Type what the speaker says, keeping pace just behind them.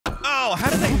Oh, how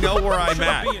do they know where I'm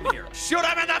at? Shoot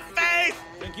him in the face!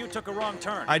 Think you took a wrong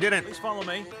turn. I didn't. Please follow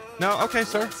me. No, okay,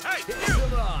 sir. Hey!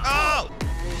 Oh!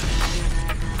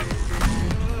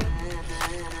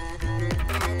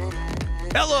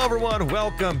 Hello, everyone.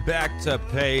 Welcome back to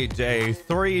Payday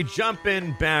 3.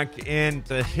 Jumping back in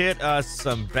to hit us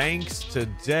some banks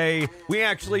today. We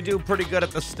actually do pretty good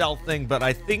at the stealth thing, but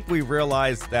I think we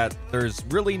realized that there's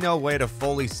really no way to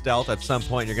fully stealth. At some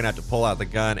point, you're going to have to pull out the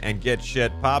gun and get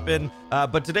shit popping.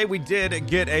 But today we did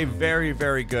get a very,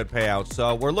 very good payout.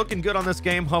 So we're looking good on this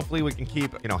game. Hopefully we can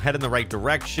keep, head in the right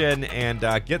direction and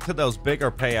get to those bigger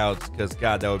payouts because,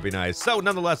 God, that would be nice. So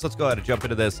nonetheless, let's go ahead and jump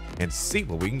into this and see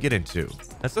what we can get into.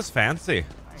 This is fancy.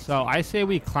 So I say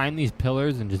we climb these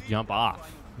pillars and just jump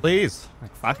off. Please.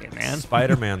 Like, fuck it, man.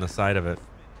 Spider-Man, the side of it.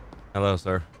 Hello,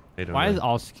 sir. Hey, why does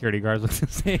all security guards look the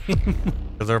same?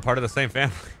 Because they're part of the same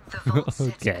family.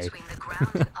 Okay.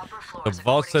 The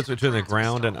vault sits between the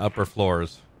ground and upper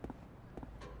floors.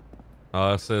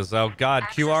 Oh, it says, oh God,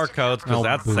 QR codes, because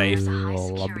that's safe.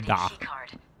 All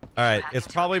right, it's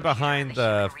probably behind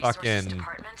the fucking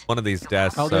one of these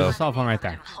desks. Oh, there's a cell phone right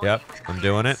there. Yep, I'm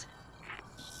doing it.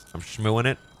 I'm schmooing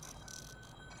it.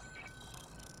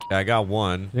 Yeah, I got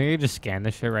one. Think you just scan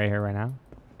this shit right here, right now?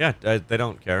 Yeah, they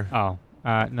don't care. Oh,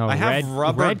 no. I have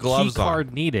rubber gloves key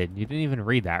card needed. You didn't even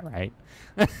read that right.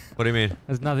 What do you mean?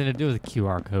 Has nothing to do with the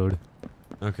QR code.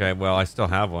 Okay, well, I still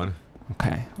have one.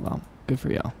 Okay, well, good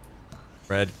for you.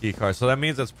 Red key card. So that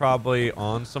means it's probably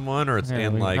on someone, or it's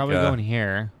in like. Probably go in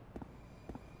here.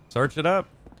 Search it up.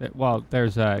 Well,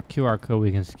 there's a QR code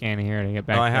we can scan here to get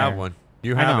back. No, I have one.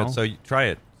 You have it, so try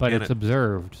it. But it's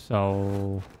observed,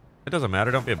 so. It doesn't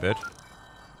matter. Don't be a bitch.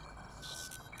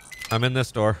 I'm in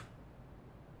this door.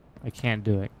 I can't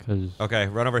do it because. Okay,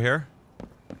 run over here.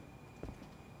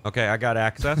 Okay, I got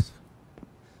access.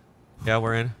 Yeah,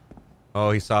 we're in.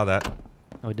 Oh, he saw that.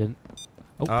 No, he didn't.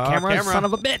 Oh, camera, son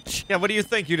of a bitch! Yeah, what do you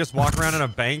think? You just walk around in a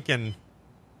bank and...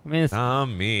 I mean, it's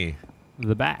me.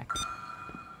 The back.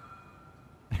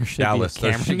 There should Dallas, be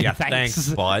a camera. yeah, thanks,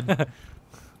 bud.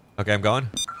 Okay, I'm going.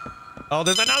 Oh,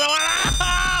 there's another one!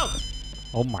 Oh!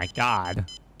 Oh my God.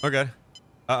 Okay.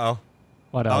 Uh-oh.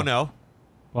 What? Oh, no.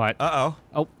 What? Uh-oh.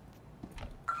 Oh.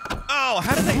 Oh,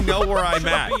 how do they know where I'm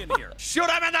at? Shoot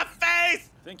him in the face!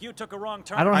 Think you took a wrong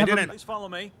turn. I didn't. Please follow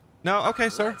me. No, okay,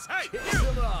 sir. Hey!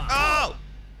 Oh!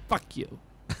 Fuck you.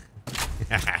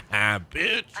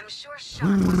 Bitch. I'm sure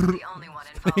Sean wasn't the only one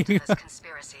involved in this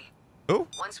conspiracy. Who?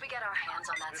 Once we get our hands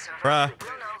on that server, Bruh.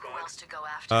 we'll know who else to go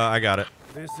after. I got it.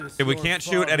 Okay, we your can't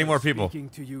shoot any more people. Speaking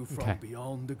to you from Okay.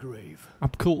 beyond the grave.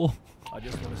 I'm cool. I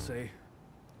just want to say,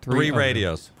 Three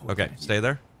radios. Okay, stay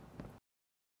there.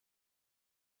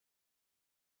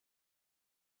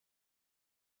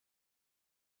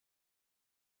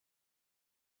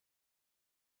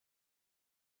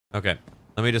 Okay,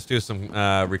 let me just do some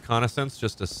reconnaissance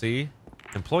just to see.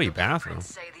 Employee bathroom.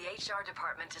 Say the HR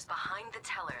department is behind the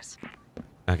tellers.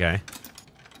 Okay.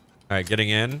 All right, getting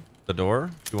in the door.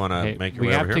 You want to make your way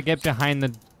over here? We have to get behind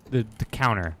the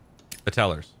counter. The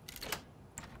tellers.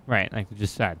 Right, like you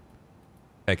just said.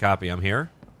 Okay, copy. I'm here.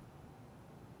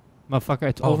 Motherfucker,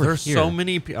 it's over there's here. so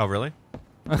many people. Oh, really?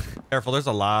 Careful, there's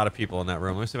a lot of people in that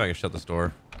room. Let me see if I can shut this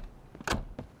door.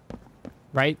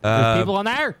 Right? There's people in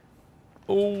there.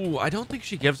 Oh, I don't think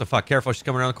she gives a fuck. Careful, she's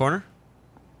coming around the corner.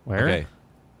 Where? Okay.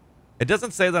 It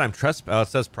doesn't say that I'm trespassing. Oh, it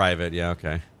says private. Yeah,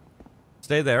 okay.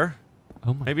 Stay there.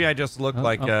 Oh my. Maybe I just look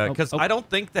like, because I don't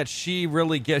think that she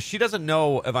really gets, she doesn't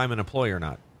know if I'm an employee or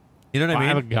not. You know what I mean?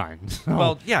 I have a gun. So.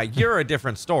 Well, yeah, you're a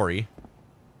different story.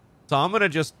 So I'm going to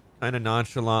just kind of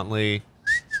nonchalantly.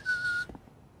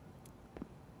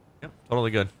 Yep,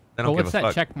 totally good. I don't give a fuck.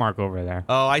 What's that check mark over there?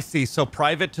 Oh, I see. So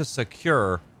private to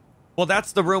secure. Well,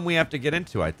 that's the room we have to get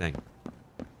into, I think.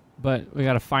 But we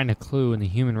got to find a clue in the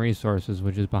human resources,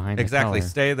 which is behind the Exactly. teller.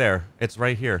 Stay there. It's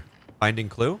right here. Finding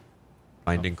clue.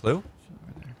 Finding clue.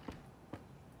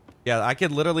 Yeah, I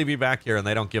could literally be back here and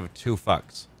they don't give two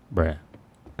fucks. Bruh.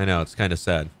 I know, it's kind of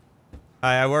sad.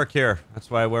 Hi, I work here.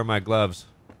 That's why I wear my gloves.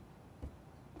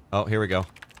 Oh, here we go.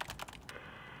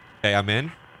 Okay, I'm in.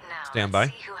 Now, Stand by.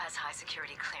 let's see who has high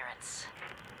security clearance.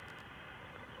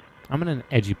 I'm in an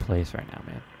edgy place right now,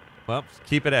 man. Well,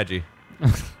 keep it edgy.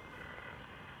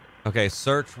 Okay,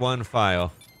 search one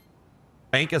file.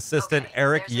 Bank assistant Okay,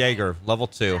 Eric there's a name. Yeager, level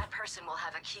 2. That person will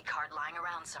have a key card lying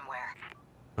around somewhere.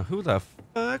 Who the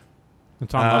fuck?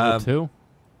 It's on level 2?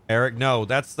 Eric, no,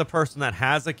 that's the person that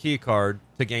has a key card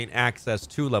to gain access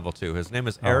to level 2. His name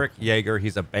is Eric Yeager.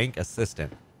 He's a bank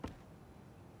assistant.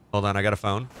 Hold on, I got a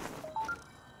phone.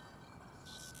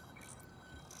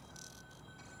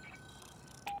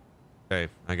 Okay,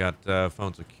 I got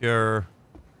phone secure.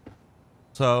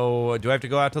 So, do I have to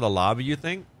go out to the lobby, you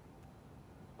think?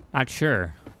 Not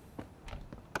sure.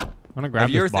 Want to grab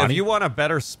this If body? you want a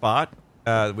better spot,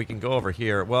 we can go over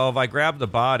here. Well, if I grab the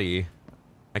body,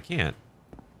 I can't.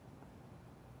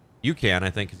 You can, I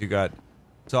think, because you got...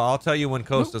 So I'll tell you when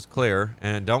coast is clear,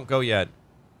 and don't go yet.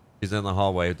 He's in the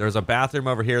hallway. There's a bathroom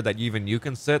over here that even you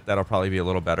can sit. That'll probably be a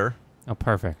little better. Oh,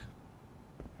 perfect.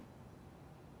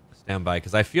 Stand by,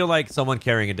 because I feel like someone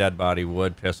carrying a dead body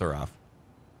would piss her off.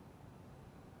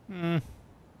 Hmm. Is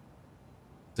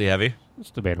he heavy? It's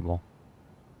debatable.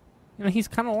 You know, he's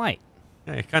kind of light.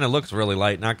 Yeah, he kind of looks really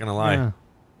light, not going to lie. Yeah.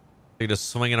 You're just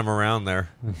swinging him around there.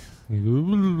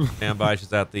 Stand by,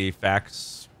 she's at the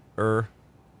faxer.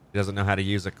 He doesn't know how to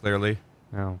use it clearly.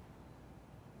 No.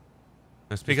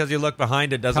 Just because you look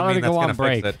behind it doesn't Tell her mean to that's go going on to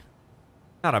fix break. it.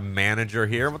 Not a manager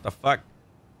here. What the fuck?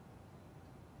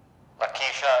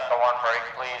 Lakeisha, go on break,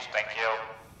 please. Thank you.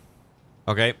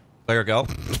 Okay, clear, go.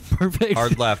 Perfect.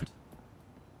 Hard left.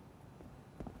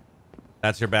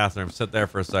 That's your bathroom. Sit there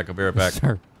for a sec. I'll be right back.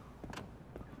 Sir.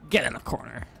 Get in the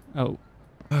corner. Oh.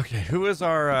 Okay, who is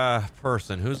our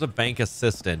person? Who's the bank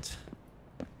assistant?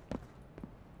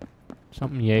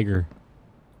 Something Jaeger.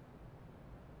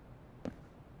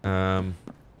 How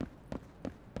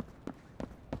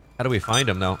do we find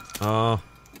him, though? Oh.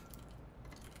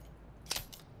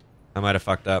 I might have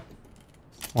fucked up.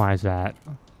 Why is that?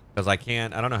 Because I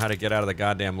don't know how to get out of the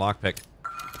goddamn lockpick.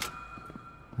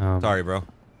 Sorry, bro.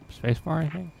 Spacebar, I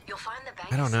think? You'll find the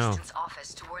bank I don't know. assistant's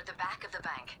office toward the back of the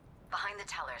bank, behind the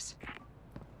tellers.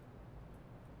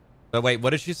 But wait,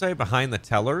 what did she say? Behind the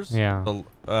tellers? Yeah.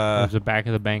 There's the back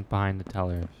of the bank behind the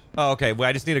tellers. Oh, okay. Well,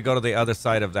 I just need to go to the other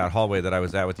side of that hallway that I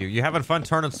was at with you. You having fun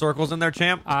turning circles in there,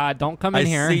 champ? Don't come in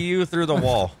here. I see you through the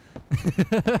wall.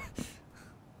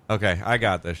 Okay, I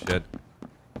got this shit.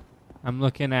 I'm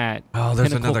looking at Oh, there's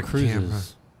Pinnacle another Cruises. camera.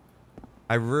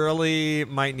 I really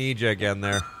might need you again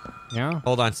there. Yeah?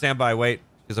 Hold on, stand by, wait.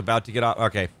 She's about to get off.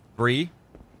 Okay, 3,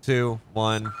 2,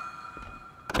 1,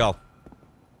 go.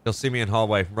 You'll see me in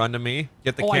hallway. Run to me.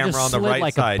 Get the I camera just on the slid right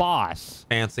like side. a boss.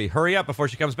 Fancy. Hurry up before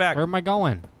she comes back. Where am I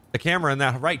going? The camera in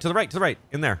that right, to the right, to the right.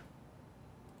 In there.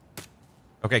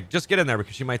 Okay, just get in there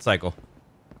because she might cycle.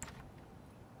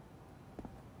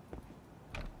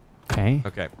 Okay.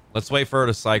 Okay, let's wait for her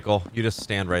to cycle. You just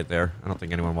stand right there. I don't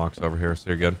think anyone walks over here, so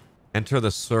you're good. Enter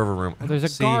the server room. Well, there's a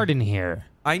See- guard in here.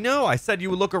 I know. I said you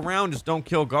would look around. Just don't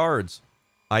kill guards.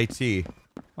 IT.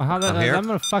 Well, how that? I'm here? I'm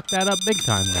gonna fuck that up big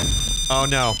time then. Oh,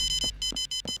 no.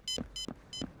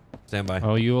 Stand by.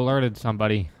 Oh, you alerted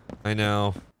somebody. I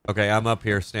know. Okay, I'm up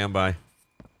here. Stand by.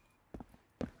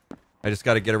 I just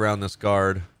got to get around this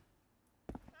guard.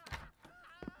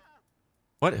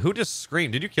 What? Who just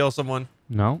screamed? Did you kill someone?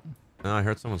 No. No, I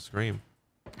heard someone scream.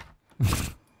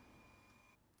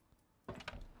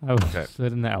 I was Okay.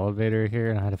 sitting in the elevator here,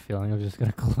 and I had a feeling it was just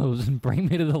gonna close and bring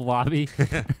me to the lobby.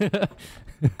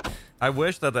 I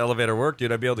wish that the elevator worked,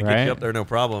 dude. I'd be able to get Right? you up there, no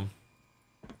problem.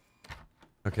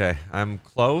 Okay, I'm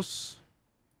close.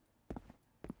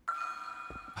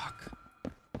 Fuck.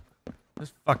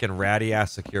 This fucking ratty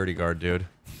ass security guard, dude.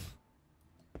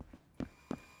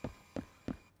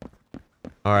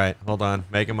 All right, hold on.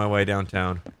 Making my way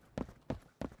downtown.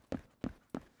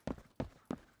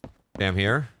 Okay, I'm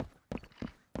here.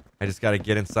 I just got to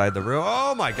get inside the room.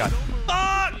 Oh my god.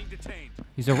 Fuck!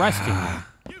 He's arresting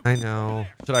me. I know.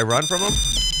 Should I run from him?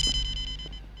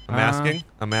 I'm asking.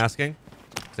 I'm asking.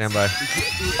 Stand by.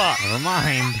 Never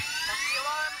mind.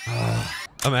 That's the alarm.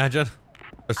 Imagine.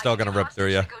 They're still I can gonna do rip through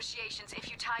you. hostage Negotiations if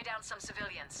you tie down some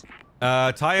civilians.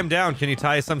 Tie him down. Can you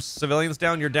tie some civilians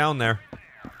down? You're down there.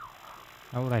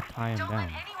 How would I tie him Don't down? let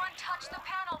anyone touch the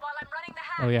panel while I'm running the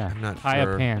hack. Oh yeah. I'm not tie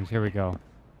sure. up hands. Here we go.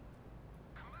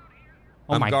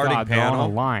 Oh I'm my guarding god, they're on panel. a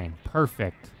line.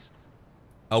 Perfect.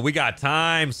 Oh, we got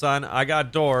time, son. I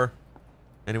got door.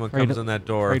 Anyone comes in that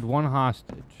door. Trade one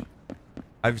hostage.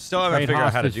 I still haven't Trade figured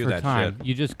out how to hostage do for that time. shit.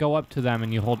 You just go up to them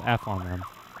and you hold F on them.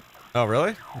 Oh,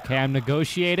 really? Okay, I'm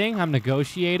negotiating.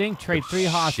 Trade 3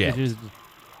 hostages.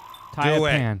 Tie Do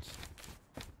up it. hands.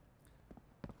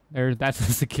 That's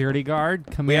a security guard.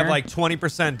 Come We here. have like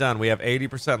 20% done. We have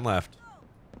 80% left.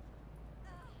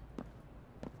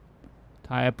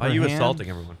 tie up Why her are you hands. assaulting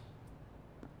everyone?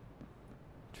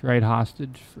 Trade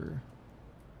hostage for.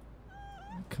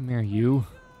 Come here, you.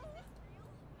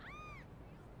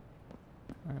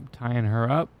 I'm tying her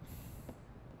up.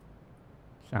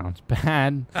 Sounds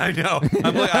bad. I know.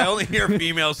 I only hear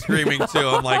females screaming too.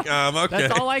 I'm like, okay.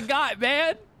 That's all I got,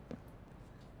 man.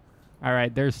 All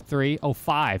right, there's 3. Oh,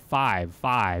 5.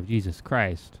 Jesus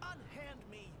Christ.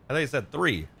 I thought you said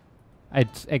 3.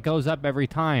 It goes up every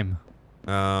time.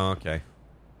 Oh, okay.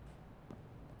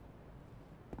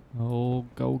 Oh,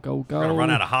 go, go, go. We're gonna run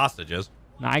out of hostages.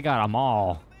 I got them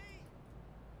all.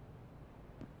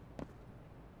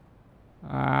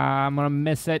 I'm gonna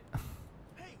miss it.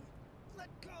 Hey, let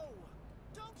go.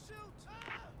 Don't shoot.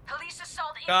 Police assault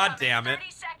God incoming, damn it.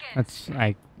 30 seconds.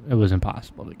 That's it was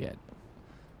impossible to get.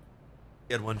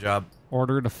 You had one job.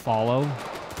 Order to follow.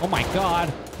 Oh my god.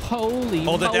 Holy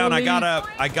Hold it down. I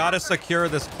moly. gotta secure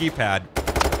this keypad.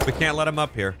 We can't let him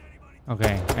up here.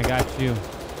 Okay, I got you.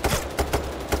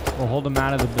 We'll hold him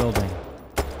out of the building.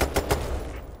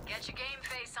 Get your game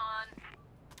face on.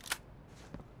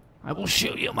 I will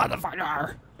shoot you,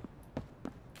 motherfucker.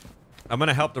 I'm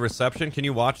gonna help the reception. Can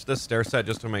you watch this stair set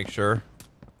just to make sure?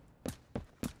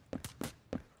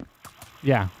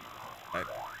 Yeah.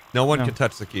 No one No. can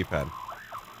touch the keypad.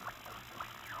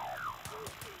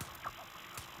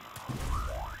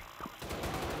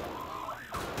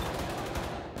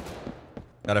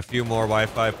 Got a few more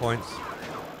Wi-Fi points.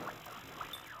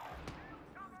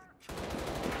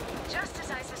 Just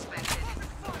as I suspected.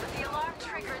 With the alarm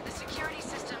triggered, the security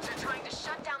systems are trying to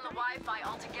shut down the Wi-Fi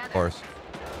altogether. Of course.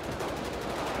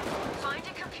 Find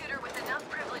a computer with enough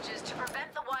privileges to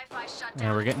prevent the Wi-Fi shutdown.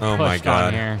 Yeah, we're getting Oh pushed my God.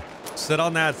 on here. Sit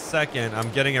on that second.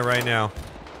 I'm getting it right now.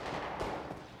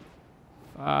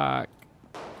 Fuck.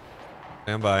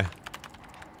 Stand by.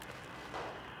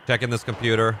 Checking this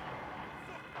computer.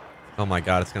 Oh my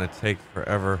God, it's gonna take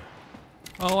forever.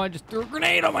 Oh, I just threw a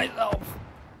grenade on myself.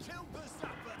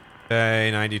 Okay,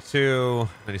 92,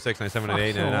 96, 97, Fuck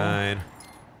 98, so. 99.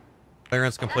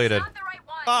 Clearance completed. That's not the right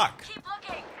one. Fuck. Keep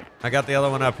looking. I got the other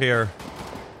one up here.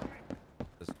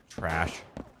 This is trash.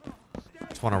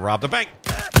 Just want to rob the bank.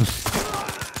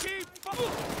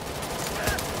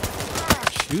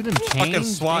 Shoot him, Fucking Change.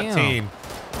 SWAT Damn. team.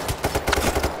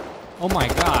 Oh my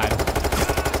god.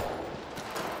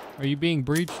 Are you being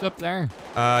breached up there?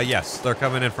 Yes, they're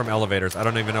coming in from elevators. I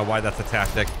don't even know why that's a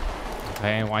tactic.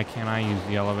 Okay, why can't I use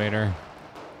the elevator?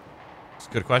 It's a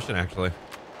good question, actually.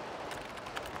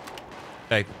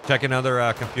 Okay, check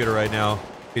another computer right now.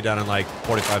 Be done in like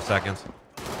 45 seconds.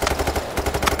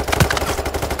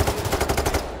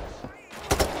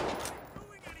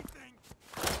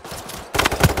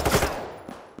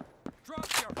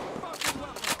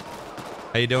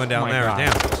 How you doing down my there? God.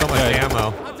 Damn, so much Good.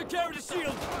 ammo. I took care of the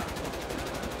shield.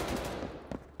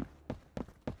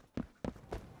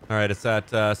 All right, it's at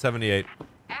 78.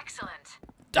 Excellent.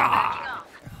 Ah. Backing off.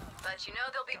 But you know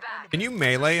they'll be back. Can you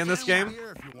melee in this game?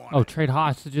 Oh, trade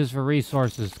hostages for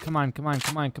resources. Come on, come on,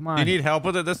 come on, come on. Do you need help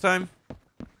with it this time?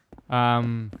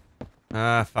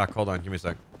 Fuck, hold on, give me a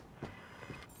sec.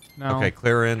 No. Okay,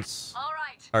 clearance. All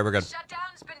right. All right, we're good.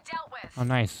 Shutdown's been dealt with. Oh,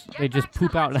 nice. Get They just back to the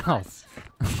poop out hotspots.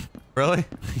 health. Really?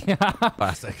 Yeah.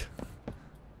 Classic.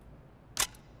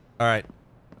 All right.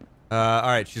 All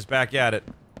right, she's back at it.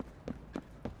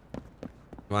 You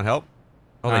want help?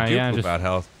 Oh, they do yeah, poop just- out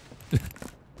health.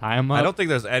 Tie them up. I don't think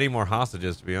there's any more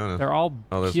hostages, to be honest. They're all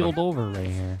Oh, there's keeled one. over right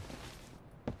here.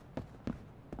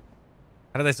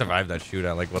 How did they survive that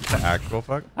shootout? Like, what the actual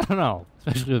fuck? I don't know.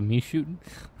 Especially with me shooting.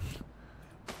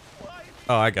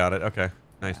 Oh, I got it. Okay,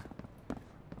 nice.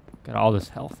 Got all this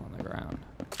health on the ground.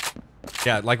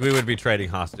 Yeah, like we would be trading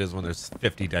hostages when there's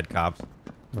 50 dead cops.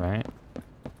 Right?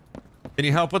 Can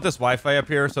you help with this Wi-Fi up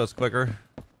here so it's quicker?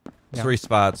 Yeah. 3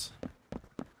 spots.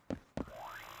 30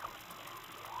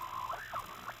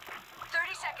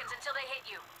 seconds until they hit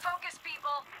you. Focus,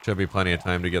 people. Should be plenty of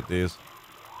time to get these.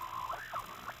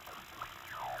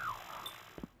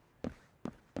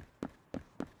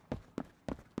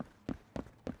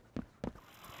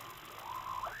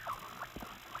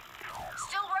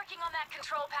 Still working on that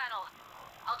control panel.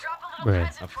 I'll drop a little Right.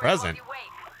 present A for present? you while you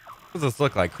wait. What does this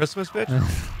look like? Christmas, bitch?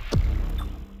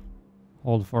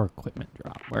 Hold for equipment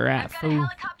drop. Where at, I've got a fool?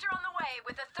 helicopter on the way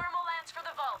with a thermal lance for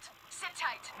the vault. Sit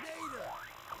tight.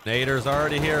 Nader's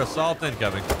already here. Assault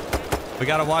incoming. We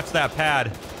gotta watch that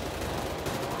pad.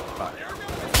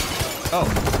 Oh,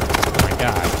 Oh my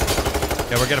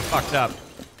god. yeah, we're getting fucked up.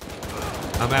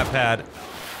 I'm at pad.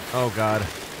 Oh, God.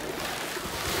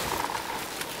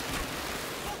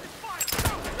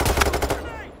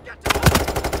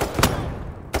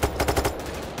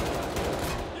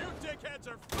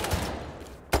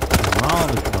 All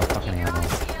this motherfucking You're ammo. on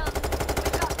shield.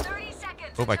 We've got 30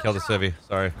 seconds. Oop, I killed a until civvy.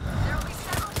 Sorry. drop. There will be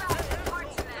several thousand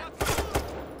parts in them.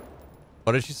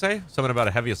 What did she say? Something about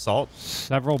a heavy assault?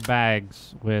 Several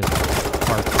bags with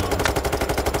parts in them.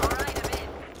 All right, I'm in.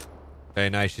 Okay,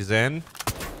 nice. She's in.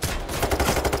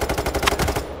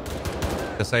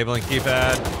 Disabling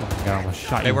keypad. Oh my god, I almost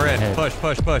shot Hey, you we're the in. head. Push,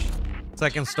 push, push.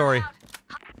 Second story.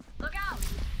 Look out.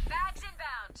 Bags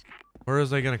inbound. Where is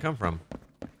they gonna come from?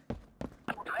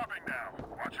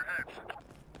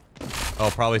 Oh,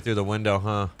 probably through the window,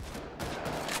 huh?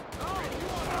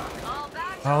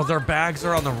 Oh, their bags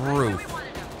are on the roof.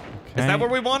 Okay. Is that where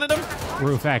we wanted them?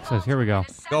 Roof access. Here we go.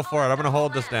 Go for it. I'm going to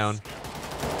hold this down.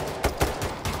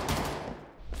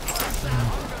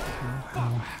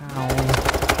 How?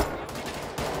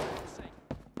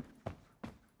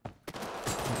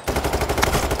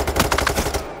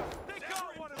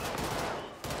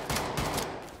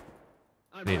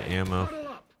 Need ammo.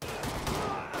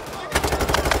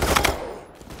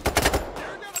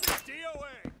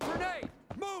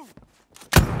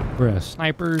 Bruh,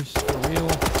 snipers, for real.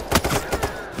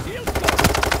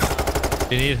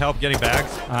 Do you need help getting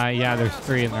bags? Yeah, there's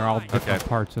 3 and they're all different Okay.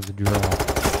 parts of the drill.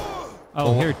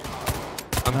 Oh, here.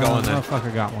 I'm going then.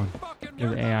 Motherfucker got one.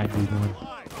 Here's the AI dude one.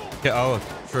 Okay, oh,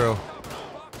 true.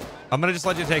 I'm going to just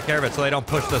let you take care of it so they don't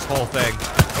push this whole thing.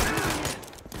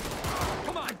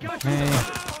 Okay.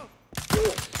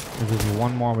 There's just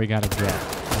one more we gotta get.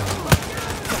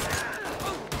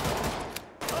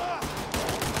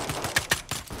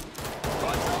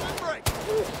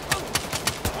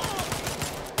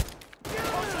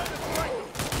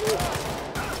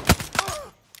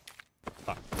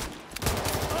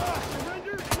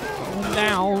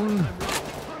 Down.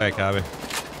 Hey, copy.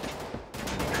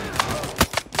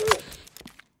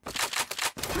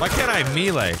 Why can't I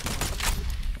melee?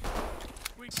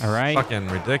 All right. Fucking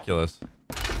ridiculous.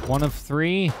 1 of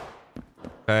 3.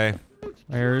 Okay.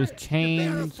 There's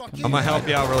chains. I'm gonna help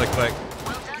you out really quick.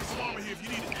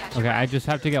 Okay, I just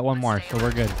have to get one more, so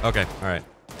we're good. Okay, all right.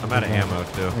 I'm out of ammo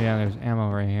too. Yeah, there's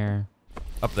ammo right here.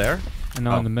 Up there? And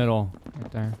no, Oh. in the middle,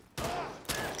 right there.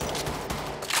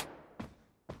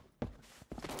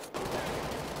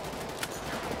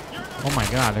 Oh my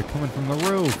god, they're coming from the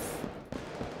roof.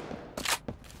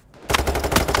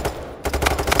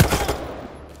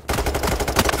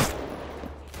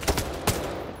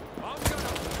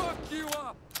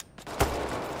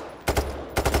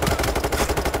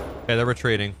 Okay, they're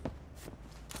retreating.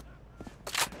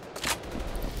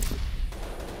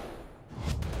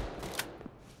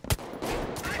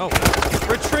 Oh,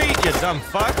 retreat, you dumb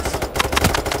fucks!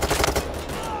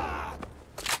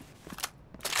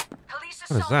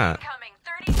 What is that?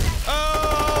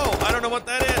 Oh, I don't know what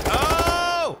that is.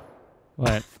 Oh!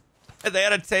 What? They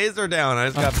had a taser down. I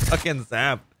just got fucking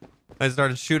zapped. I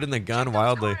started shooting the gun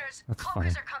wildly. That's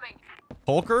funny.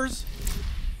 Polkers?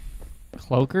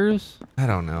 Cloakers? I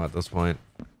don't know at this point.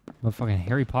 Motherfucking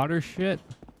Harry Potter shit?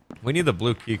 We need the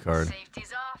blue key card.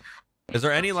 Safety's off. Is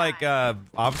there any like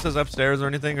offices upstairs or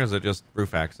anything, or is it just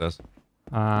roof access?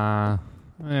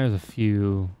 There's a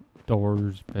few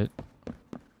doors, but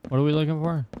what are we looking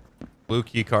for? Blue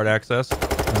key card access. I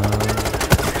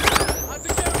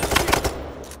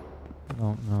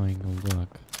don't know. You can go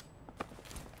look.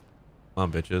 Come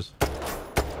on, bitches.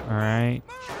 All right.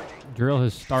 Drill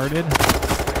has started.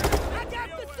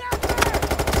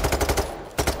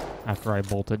 After I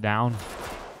bolted down.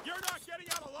 You're not getting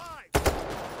out alive.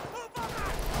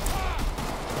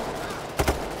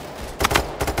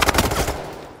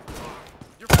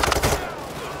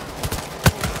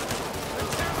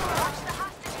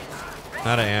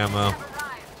 Out of ammo.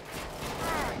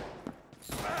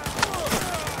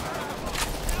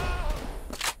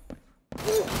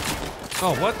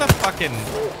 Oh, what the fucking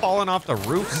falling off the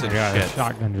roofs and Yeah, the shit.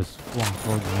 shotgun just flung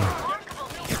towards me.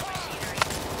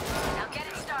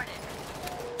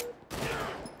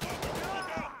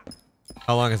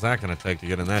 How long is that gonna take to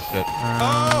get in that shit?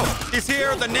 Oh, he's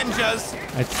here, the ninjas.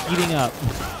 It's heating up.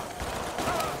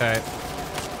 Okay.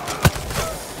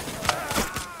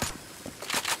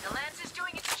 The lance is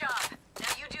doing its job. Now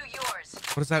you do yours.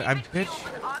 What is that? I'm bitch.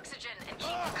 With oxygen and keep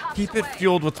the cops Keep it away.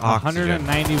 fueled with oxygen.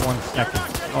 191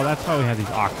 seconds. Oh, that's why we have these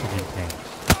oxygen tanks.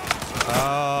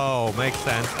 Oh, makes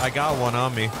sense. I got one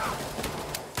on me.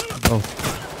 Both.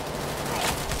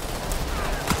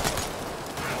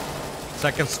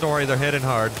 Second story, they're hitting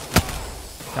hard.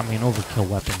 Got me an overkill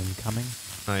weapon incoming.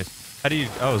 Nice. How do you?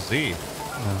 Oh, Z.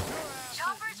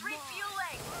 Choppers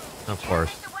refueling. Of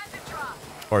course. The weapon drop.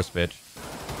 Of course, bitch.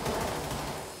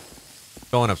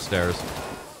 Going upstairs.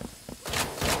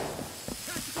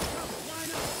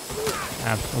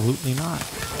 Absolutely not.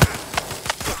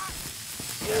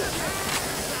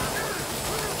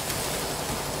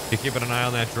 You keeping an eye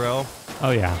on that drill? Oh,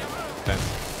 yeah. Okay.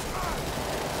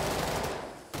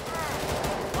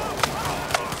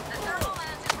 The thermal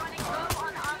lance is running low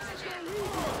on oxygen.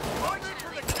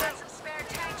 Fortunately, we got some spare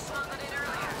tanks smuggled in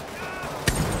earlier.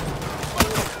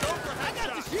 I got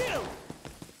the shield.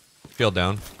 Shield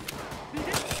down.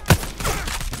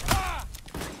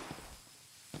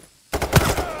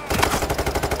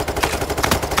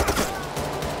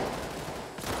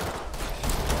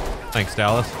 Thanks,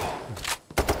 Dallas.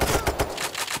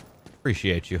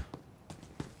 Appreciate you.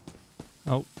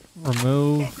 Oh,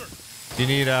 remove. Do you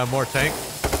need more tank?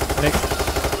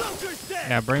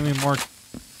 Yeah, bring me more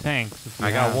tanks. If you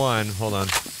I got have. one. Hold on.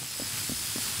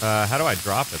 How do I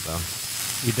drop it though?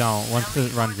 You don't. Once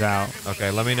it runs out.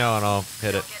 Okay, let me know and I'll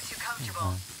hit it. Don't get too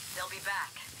comfortable. They'll be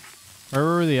back. Where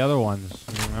were the other ones?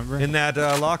 Do you remember? In that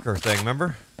locker thing,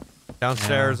 remember?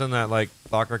 Downstairs in that like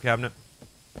locker cabinet.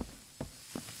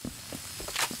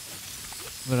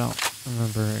 I don't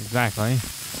remember exactly.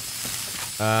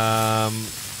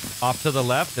 Off to the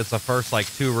left, it's the first like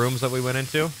 2 rooms that we went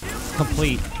into.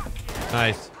 Complete.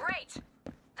 Nice. Great.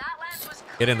 That lens was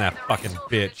Get in that clearly the fucking right tool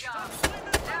for the bitch. job.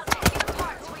 Now taking it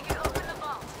apart so we can open the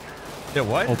vault. Yeah,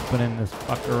 what? Opening this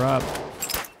fucker up.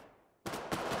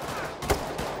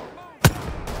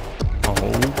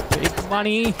 Oh, big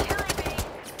money. Killing me.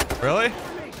 Really?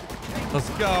 Let's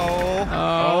go.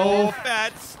 Oh.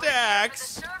 Fat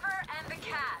stacks. The server and the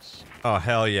cache. Oh,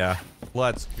 hell yeah.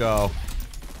 Let's go.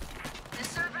 The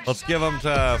server Let's should give 'em have to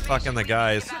information fucking the we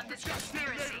guys. need about this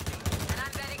conspiracy. And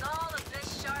I'm betting all of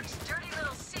this shark's dirty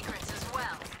little secrets as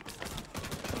well.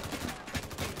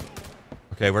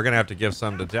 Okay, we're going to have to give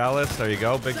some to Dallas. There you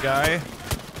go, big guy.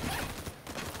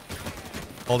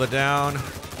 Hold it down.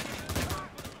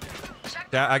 Check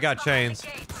Yeah, the I got roof behind chains. the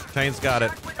gates. Chains got it.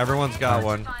 Shark wouldn't Everyone's be got able to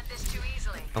one. find this too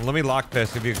easily. Let me lock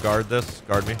this. If you guard this,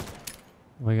 guard me.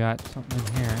 We got something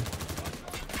in here.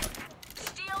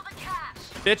 Steal the cash.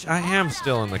 Bitch, I am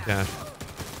still in the cache.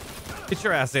 Get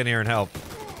your ass in here and help.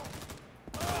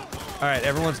 All right,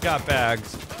 everyone's got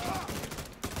bags.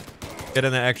 Get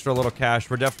in the extra little cache.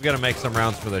 We're definitely going to make some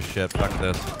rounds for this shit. Fuck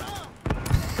this.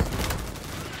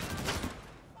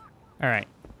 All right.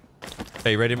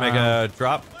 Hey, you ready to make a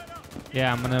drop?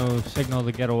 Yeah, I'm gonna signal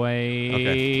the getaway.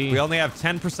 Okay. We only have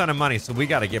 10% of money, so we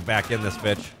got to get back in this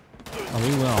bitch. Oh,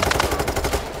 we will.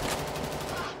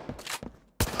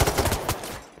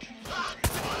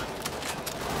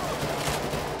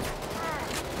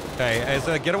 Okay, is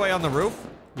the getaway on the roof?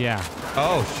 Yeah.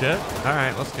 Oh, shit. All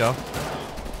right, let's go.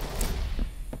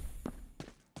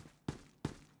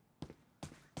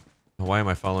 Why am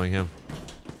I following him?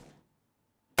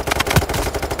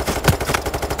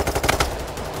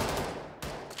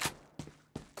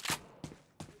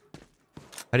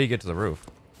 How do you get to the roof?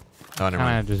 Oh, never Kind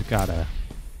mind. of just gotta.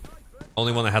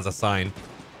 Only one that has a sign.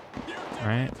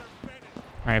 Right. All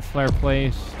right. Flare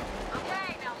place.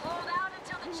 Okay, now hold out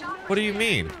until the chopper. What do you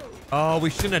mean? Oh, we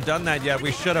shouldn't have done that yet.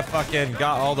 We should have fucking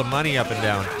got all the money up and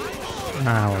down.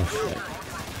 Oh shit.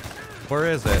 Where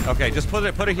is it? Okay, just put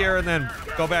it here and then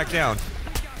go back down.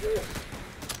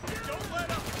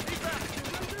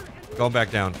 Going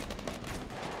back down.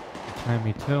 Time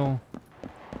me too.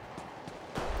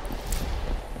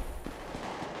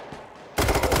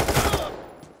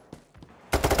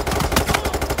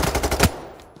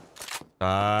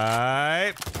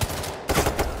 Alright.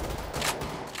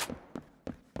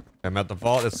 I'm at the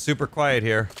vault. It's super quiet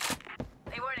here.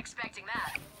 They weren't expecting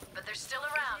that, but they're still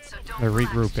around, so don't They're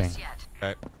relax regrouping. just yet.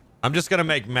 Okay. I'm just gonna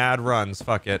make mad runs.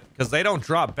 Fuck it. Because they don't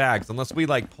drop bags unless we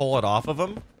like pull it off of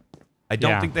them. I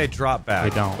don't Yeah. think they drop bags.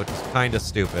 They don't. Which is kind of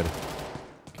stupid.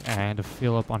 Okay, I had to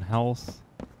fill up on health.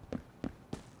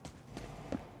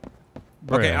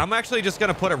 Okay, Bruh. I'm actually just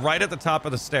gonna put it right at the top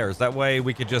of the stairs. That way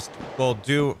we could just, we'll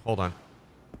do, hold on.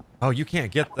 Oh, you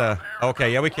can't get the,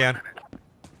 okay, yeah, we can.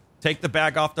 Take the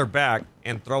bag off their back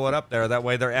and throw it up there. That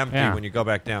way they're empty Yeah. when you go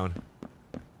back down.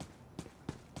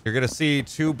 You're gonna see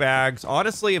 2 bags.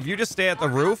 Honestly, if you just stay at the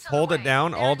roof, hold it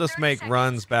down, I'll just make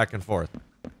runs back and forth.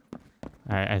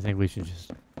 I think we should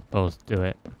just both do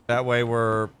it. That way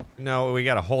we're, no, we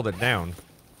gotta hold it down.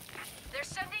 They're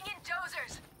sending in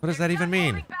dozers. What does They're that even done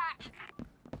mean? holding back.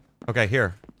 Okay,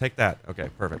 here, take that. Okay,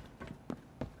 perfect.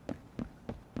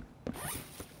 You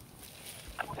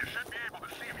should be able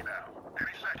to see me now. Any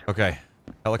second. Okay,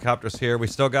 helicopter's here. We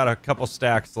still got a couple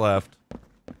stacks left.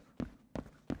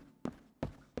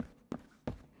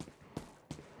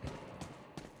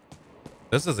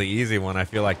 This is an easy one, I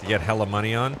feel like, to get hella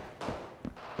money on.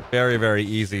 Very, very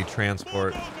easy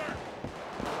transport.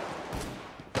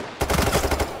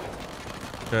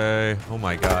 Okay, oh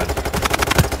my god.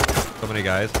 So many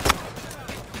guys.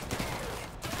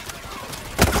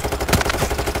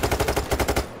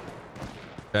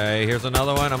 Okay, here's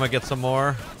another one. I'm gonna get some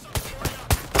more.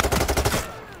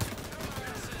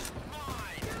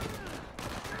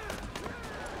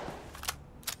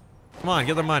 Come on,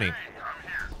 get the money.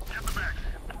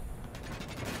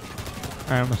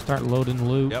 All right, I'm gonna start loading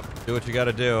loot. Yep, do what you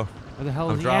gotta do. Where the hell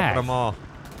I'm is he dropping at? them all.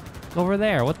 Over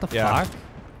there. What the Yeah. fuck?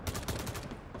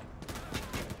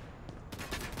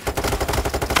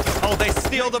 Oh,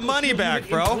 steal the money back,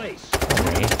 bro.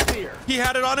 He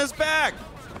had it on his back.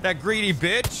 That greedy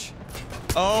bitch.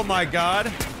 Oh my god.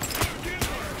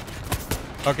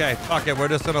 Okay, fuck it. We're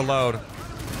just gonna load.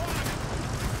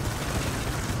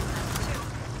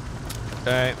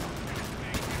 Okay.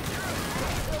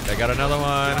 I got another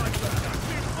one.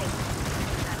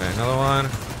 Okay, another one.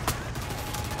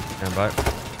 Stand by.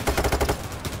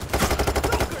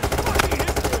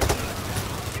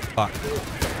 Fuck.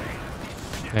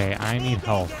 Okay, I need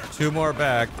help. 2 more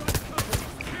back.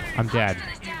 I'm dead.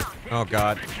 Oh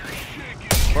god.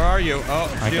 Where are you?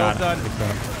 Oh, I shield's got it.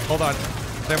 done. Hold on.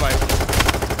 Stand by.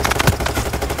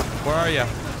 Where are you?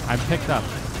 I'm picked up.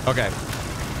 Okay.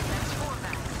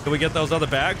 Can we get those other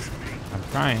bags? I'm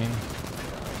trying.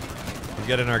 We're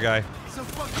getting our guy.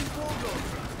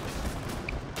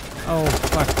 Oh,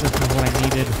 fuck. This is what I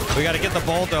needed. We gotta get the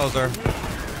bulldozer.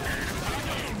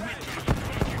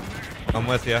 I'm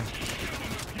with you.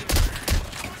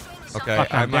 Okay,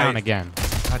 Fuck, I'm down might... again.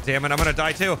 God damn it, I'm gonna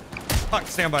die too. Fuck,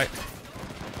 stand by.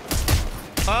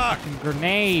 Fuck!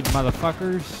 Grenade,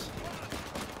 motherfuckers.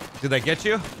 Did they get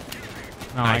you?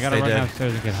 No, Nice, I gotta they run did.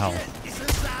 downstairs and get help.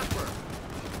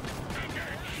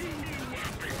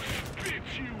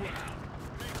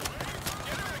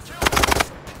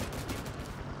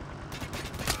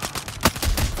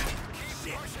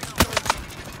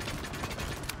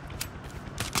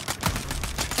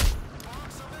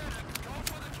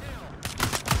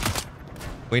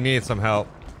 We need some help.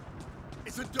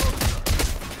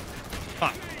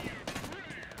 Fuck.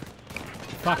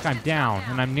 Fuck, I'm down,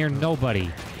 and I'm near nobody.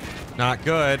 Not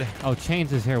good. Oh,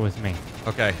 Chains is here with me.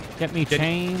 Okay. Get me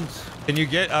Chains. Can you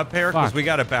get up here? Because Fuck. we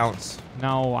gotta bounce.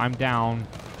 No, I'm down.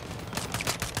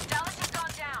 Dallas has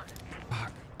gone down.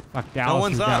 Fuck, Dallas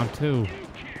one's is up. down too.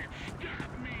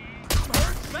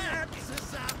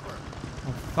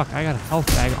 Oh, fuck, I got a health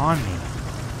bag on me.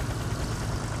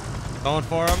 Going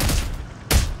for him.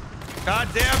 God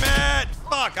damn it!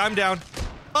 Fuck, I'm down.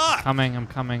 Fuck! I'm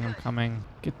coming.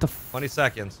 Get the 20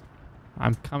 seconds.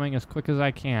 I'm coming as quick as I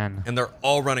can. And they're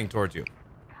all running towards you.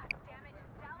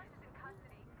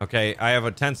 Okay, I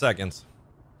have 10 seconds.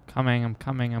 I'm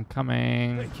coming.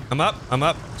 I'm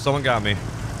up. Someone got me.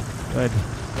 Good.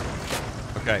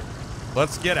 Okay.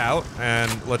 Let's get out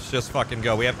and let's just fucking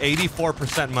go. We have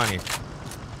 84% money.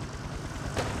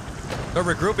 They're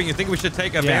regrouping. You think we should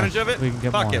take advantage of it? we can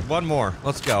get Fuck more. it. One more.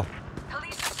 Let's go.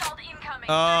 Police assault incoming.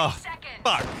 Oh, 30 seconds.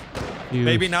 fuck. You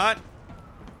Maybe not.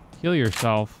 Heal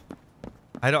yourself.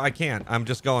 I can't. I'm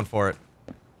just going for it.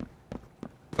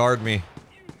 Guard me.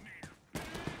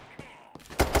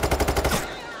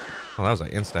 Oh, that was an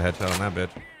insta headshot on that bitch.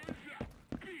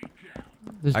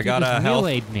 This I dude got just a health.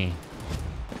 meleeed me.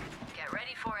 Get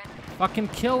ready for it. Fucking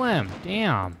kill him.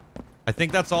 Damn. I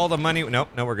think that's all the money. Nope,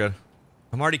 no, we're good.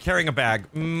 I'm already carrying a bag.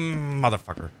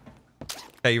 Motherfucker.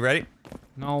 Okay, you ready?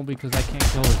 No, because I can't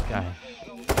kill this guy.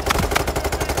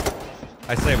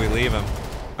 I say we leave him.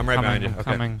 I'm right behind you. I'm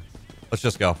Okay. coming. Let's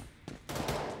just go.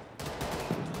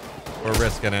 We're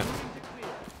risking it.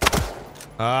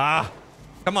 Ah!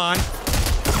 Come on.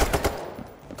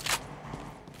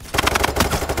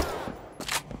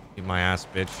 Eat my ass,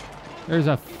 bitch. There's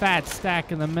a fat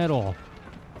stack in the middle.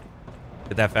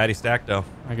 Get that fatty stack, though.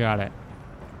 I got it.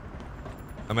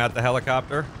 I'm at the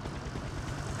helicopter.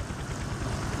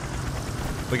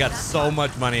 We got so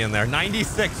much money in there.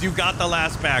 96. You got the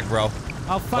last bag, bro.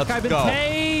 Oh, fuck, Let's I've been go.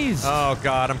 tased. Oh,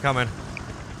 God. I'm coming.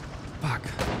 Fuck.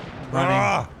 Running.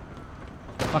 Ah!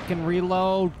 Fucking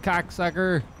reload,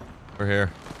 cocksucker. We're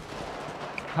here.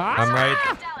 Ah! I'm right.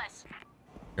 Dallas.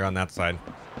 You're on that side.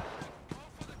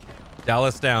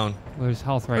 Dallas down. There's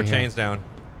health right Or here. Chains down.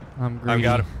 I'm greedy. I've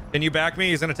got him. Can you back me?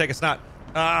 He's gonna take a snot.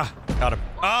 Ah, got him.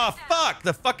 Oh, fuck!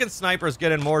 The fucking sniper's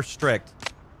getting more strict.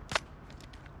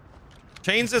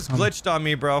 Chains is glitched on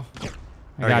me, bro.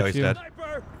 There got you go, he's you. dead.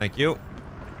 Thank you. Okay.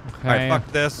 All right, fuck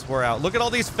this. We're out. Look at all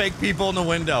these fake people in the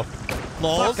window.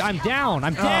 Lols. Fuck, I'm down.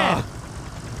 I'm dead. Ah.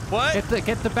 What?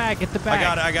 Get the bag. Get the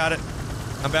bag. I got it.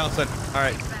 I'm bouncing. All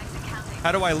right.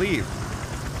 How do I leave?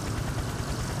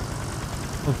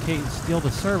 Okay, steal the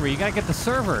server. You gotta get the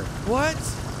server. What?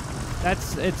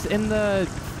 It's in the.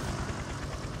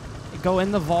 Go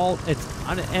in the vault. It's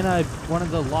in one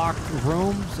of the locked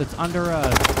rooms. It's under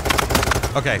a.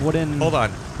 Okay. Wooden. Hold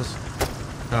on.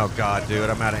 Oh, God, dude.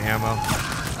 I'm out of ammo.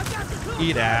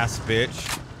 Eat ass,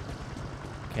 bitch.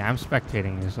 Okay, I'm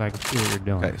spectating you so I can see what you're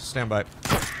doing. Okay, stand by.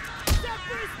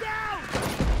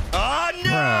 Oh,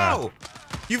 no!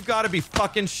 You've got to be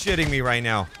fucking shitting me right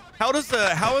now. How is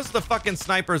the fucking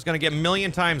snipers gonna get a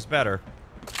million times better?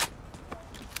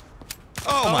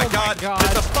 Oh my god.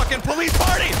 It's a fucking police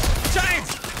party! Chains!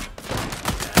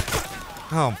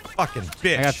 Oh, fucking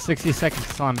bitch. I got 60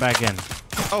 seconds till I'm back in.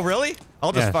 Oh, really?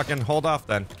 I'll just Yes. fucking hold off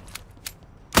then.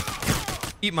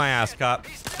 Eat my ass, cop.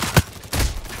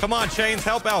 Come on, Chains,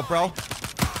 help out, bro.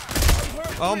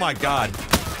 Oh my god.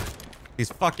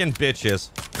 These fucking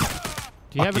bitches.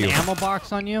 Do you Fuck have an you. ammo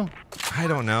box on you? I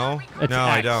don't know. It's No,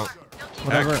 I X. don't.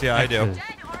 Whatever X, yeah, I X do. is.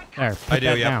 There, put I do,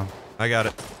 that yep. down. I got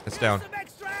it. It's down.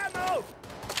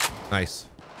 Nice.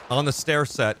 On the stair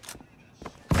set.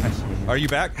 I see. Are you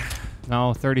back?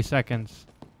 No, 30 seconds.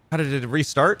 How did it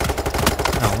restart? No,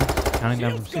 it's counting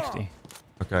down from 60.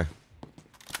 Okay.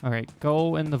 All right,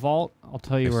 go in the vault. I'll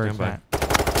tell you Okay, where it's stand at.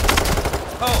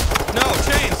 Oh, no,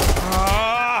 Chains!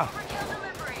 Ah!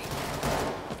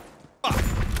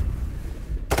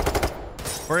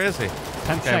 Where is he?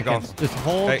 10 Okay, I'm going. seconds. Just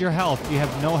hold Hey. your health. You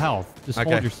have no health. Just Okay.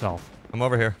 hold yourself. I'm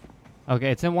over here. Okay,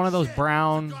 it's in one of those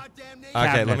brown. Okay, let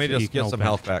cabinets me that you just can get some open.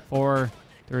 health back. 4,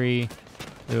 3,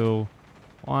 2,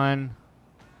 1.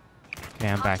 Okay,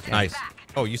 I'm back in. Nice.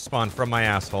 Oh, you spawned from my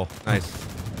asshole. Nice.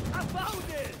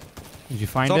 Did you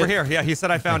find It's it? over here. Yeah, he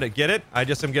said I found it. Get it? I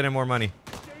just am getting more money.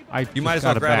 You might as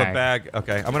well grab a bag.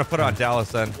 Okay, I'm gonna put it on Dallas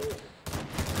then.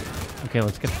 Okay,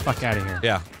 let's get the fuck out of here.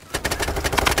 Yeah.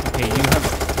 Okay, you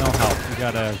have no health. You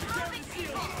gotta.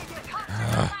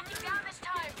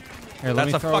 Here, let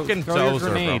That's me a fucking throw your dozer, bro.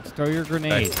 grenades. Throw your Okay,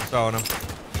 grenades. throwing him.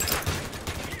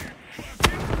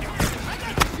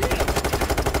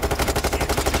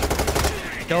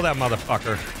 Kill that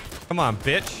motherfucker. Come on,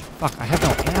 bitch. Fuck, I have no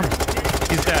ammo.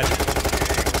 He's dead.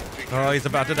 Oh, he's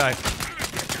about to die.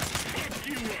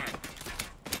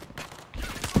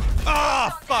 Oh,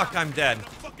 fuck, I'm dead.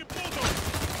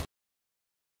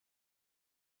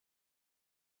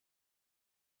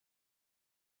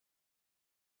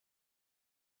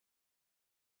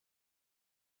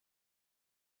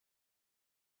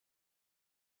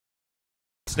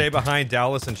 Stay behind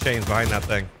Dallas and Chains behind that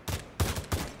thing.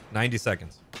 90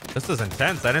 seconds. This is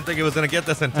intense. I didn't think it was going to get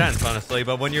this intense, honestly.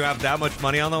 But when you have that much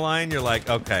money on the line, you're like,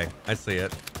 okay, I see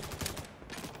it.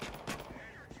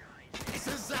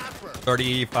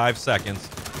 35 seconds.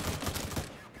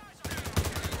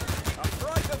 I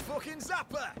fried the fucking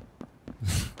zapper.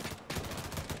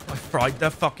 I fried the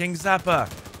fucking zapper.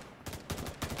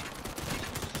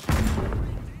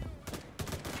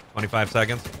 25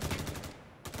 seconds.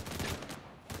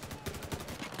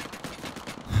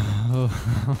 Oh.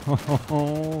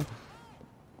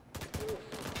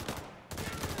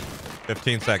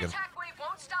 15 seconds. Attack wave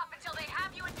won't stop until they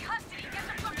have you in custody. Get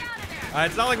the fuck out of there.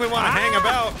 It's not like we want to hang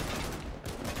about.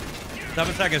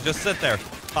 7 seconds. Just sit there.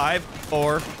 5,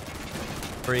 4,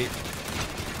 3.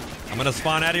 I'm going to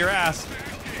spawn out of your ass.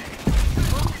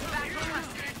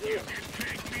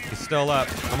 He's still up.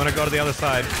 I'm going to go to the other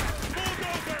side.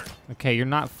 Okay, you're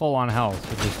not full on health,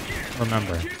 so just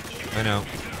remember. I know.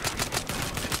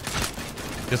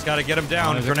 Just got to get him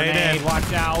down. There's a Grenade in.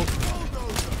 Watch out.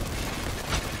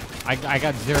 I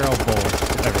got 0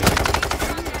 bullets.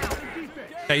 Everything.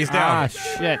 Okay, he's down. Ah,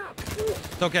 shit.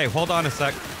 It's okay. Hold on a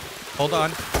sec. Hold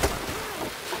on.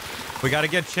 We got to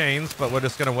get Chains, but we're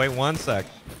just going to wait 1 sec.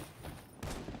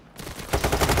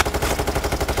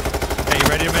 Hey, you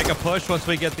ready to make a push once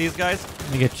we get these guys?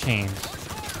 Let me get chains.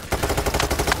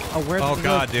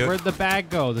 Oh, Dude. Where'd the bag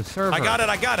go? The server. I got it.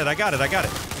 I got it. I got it. I got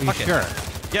it. Are you Fuck it. sure?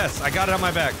 Yes, I got it on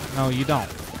my back. No, you don't.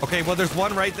 Okay, well, there's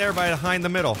one right there behind the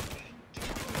middle.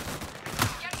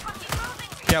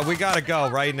 Yeah, we gotta go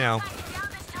right now.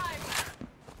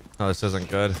 Oh, this isn't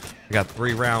good. I got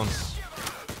 3 rounds.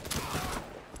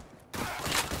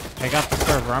 I got the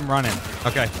server. I'm running.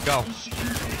 Okay, go.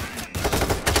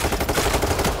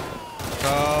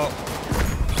 Go.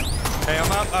 Hey,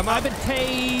 I'm up. I'm I've up. been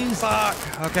tased. Fuck.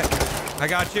 Okay. I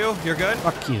got you. You're good?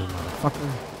 Fuck you, motherfucker.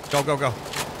 Go, go, go.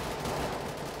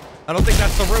 I don't think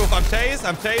that's the roof. I'm tased.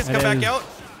 I'm tased. It Come back is. out.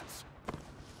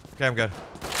 Okay, I'm good.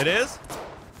 It is?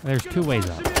 There's 2 ways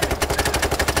up.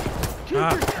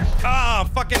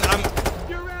 Fucking,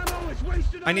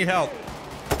 I need help.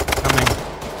 Coming.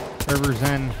 Server's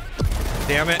in.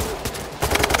 Damn it.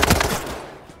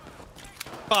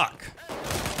 Fuck.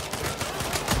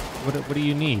 What do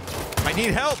you need? I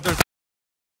need help. There's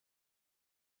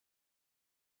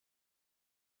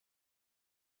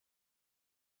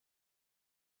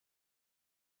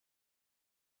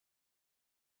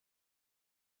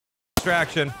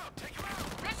distraction.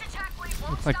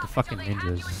 Looks like the fucking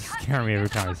ninjas scare me every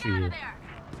time I see you.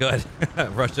 Good.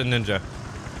 Russian ninja.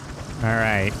 All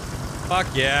right. Fuck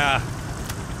yeah.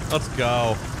 Let's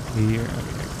go. Here.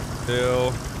 2,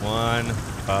 1.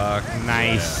 Fuck.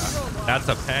 Nice. Yeah. That's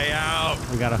a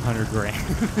payout. We got 100 grand.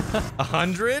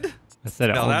 100? I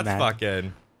said No, own that's that.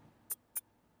 fucking.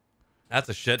 That's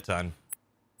a shit ton.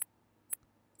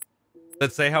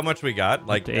 Let's say how much we got,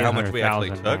 like how much we actually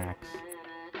took. Max.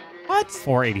 What?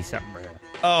 487.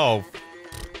 Oh,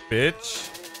 bitch.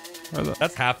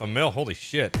 That's $500,000. Holy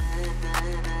shit.